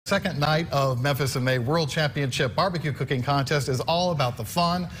Second night of Memphis in May World Championship Barbecue Cooking Contest is all about the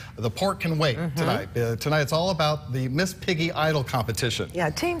fun. The pork can wait tonight. Tonight it's all about the Miss Piggie Idol competition. Yeah,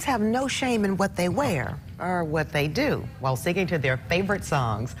 teams have no shame in what they wear or what they do while singing to their favorite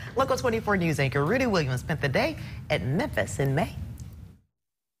songs. Local 24 News anchor Rudy Williams spent the day at Memphis in May.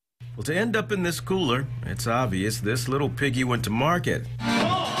 Well, to end up in this cooler, it's obvious this little piggy went to market.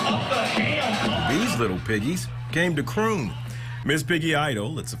 These little piggies came to croon. Miss Piggie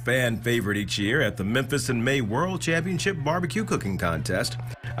Idol, it's a fan favorite each year at the Memphis in May World Championship Barbecue Cooking Contest.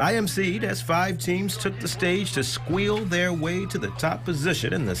 IMC'd as 5 teams took the stage to squeal their way to the top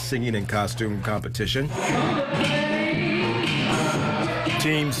position in the singing and costume competition.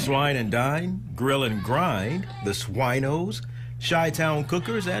 Team Swine and Dine, Grill and Grind, the Swinos, Chi-Town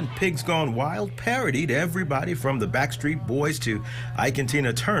Cookers, and Pigs Gone Wild parodied everybody from the Backstreet Boys to Ike and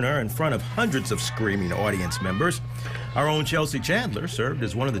Tina Turner in front of hundreds of screaming audience members. Our own Chelsea Chandler served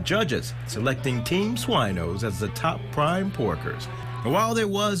as one of the judges, selecting Team Swinos as the top prime porkers. While there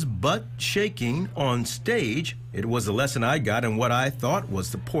was butt shaking on stage, it was a lesson I got in what I thought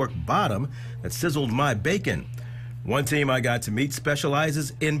was the pork bottom that sizzled my bacon. One team I got to meet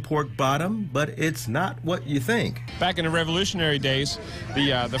specializes in pork bottom, but it's not what you think. Back in the Revolutionary days,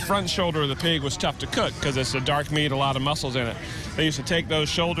 the front shoulder of the pig was tough to cook because it's a dark meat, a lot of muscles in it. They used to take those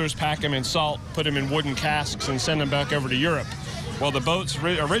shoulders, pack them in salt, put them in wooden casks, and send them back over to Europe. Well, the boats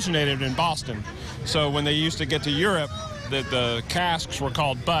originated in Boston, so when they used to get to Europe, the casks were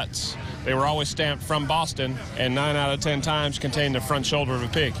called butts. They were always stamped from Boston, and 9 out of 10 times contained the front shoulder of a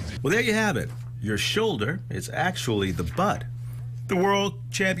pig. Well, there you have it. Your shoulder is actually the butt. The World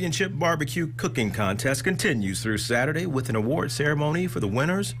Championship Barbecue Cooking Contest continues through Saturday with an award ceremony for the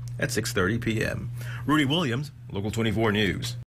winners at 6:30 p.m. Rudy Williams, Local 24 News.